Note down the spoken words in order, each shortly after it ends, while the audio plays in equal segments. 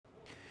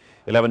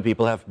11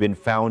 people have been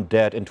found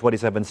dead and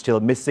 27 still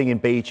missing in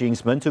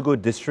Beijing's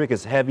Mentougou district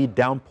as heavy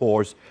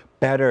downpours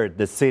battered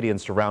the city and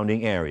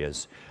surrounding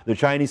areas. The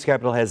Chinese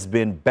capital has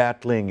been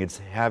battling its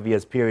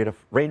heaviest period of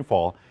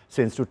rainfall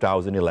since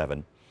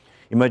 2011.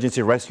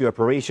 Emergency rescue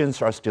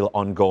operations are still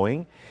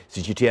ongoing.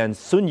 CGTN's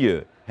Sun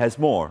Yu has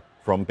more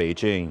from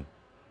Beijing.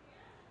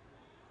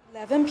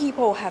 11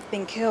 people have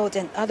been killed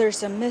and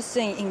others are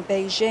missing in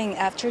Beijing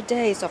after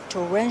days of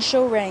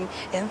torrential rain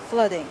and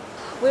flooding.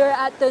 We're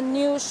at the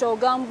new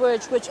Shougang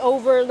Bridge, which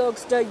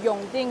overlooks the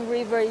Yongding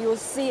River. You'll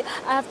see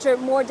after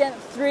more than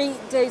 3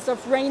 days of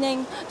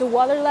raining, the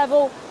water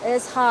level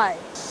is high.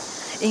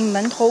 In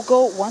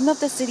Mentougou, one of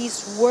the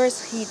city's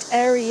worst hit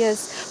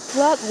areas,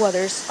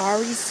 floodwaters are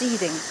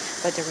receding,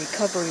 but the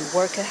recovery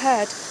work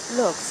ahead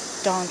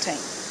looks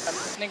daunting.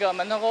 那个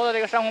门头沟的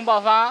这个山洪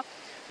爆发，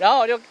然后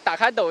我就打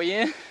开抖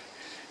音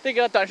这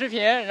个短视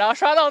频，然后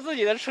刷到自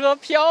己的车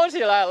飘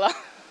起来了。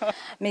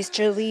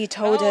 Mr. Lee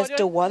told us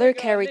the water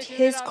carried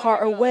his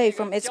car away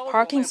from its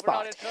parking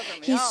spot.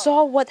 He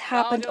saw what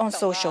happened on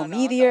social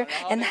media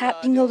and had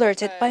been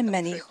alerted by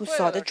many who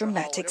saw the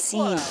dramatic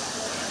scene.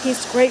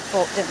 He's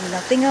grateful that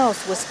nothing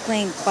else was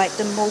claimed by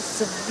the most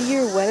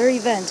severe weather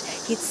event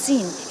he'd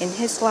seen in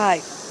his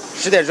life.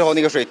 10点之后，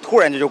那个水突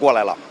然就过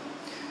来了，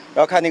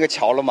然后看那个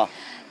桥了嘛。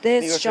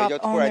 This shop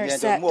owner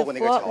said the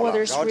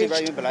floodwaters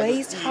reached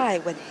waist high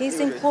when his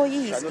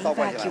employees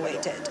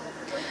evacuated.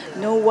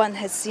 No one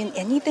has seen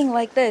anything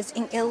like this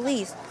in at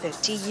least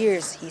 50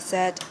 years, he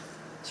said.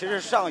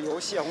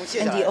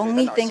 And the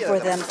only thing for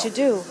them to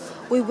do,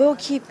 we will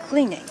keep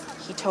cleaning,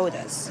 he told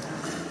us.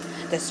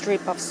 The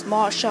strip of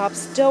small shops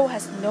still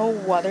has no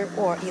water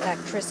or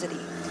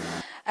electricity.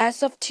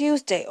 As of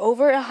Tuesday,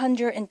 over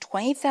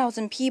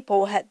 120,000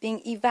 people had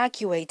been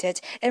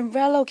evacuated and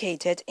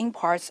relocated in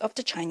parts of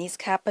the Chinese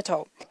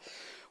capital.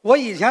 我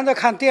以前在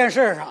看电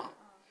视上。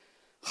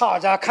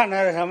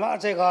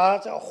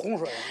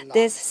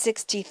 This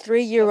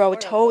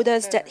 63-year-old told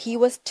us that he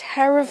was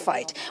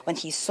terrified when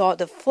he saw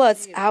the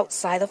floods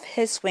outside of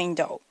his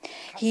window.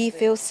 He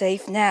feels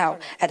safe now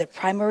at a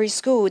primary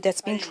school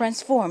that's been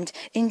transformed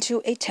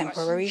into a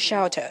temporary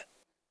shelter.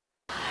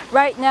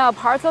 Right now,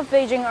 parts of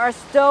Beijing are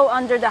still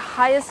under the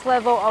highest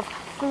level of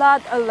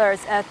flood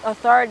alerts as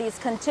authorities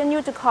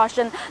continue to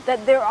caution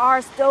that there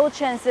are still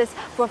chances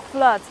for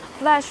floods,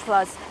 flash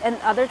floods, and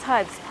other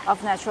types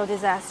of natural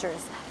disasters.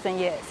 孙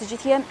烨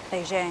CGTN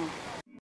北京。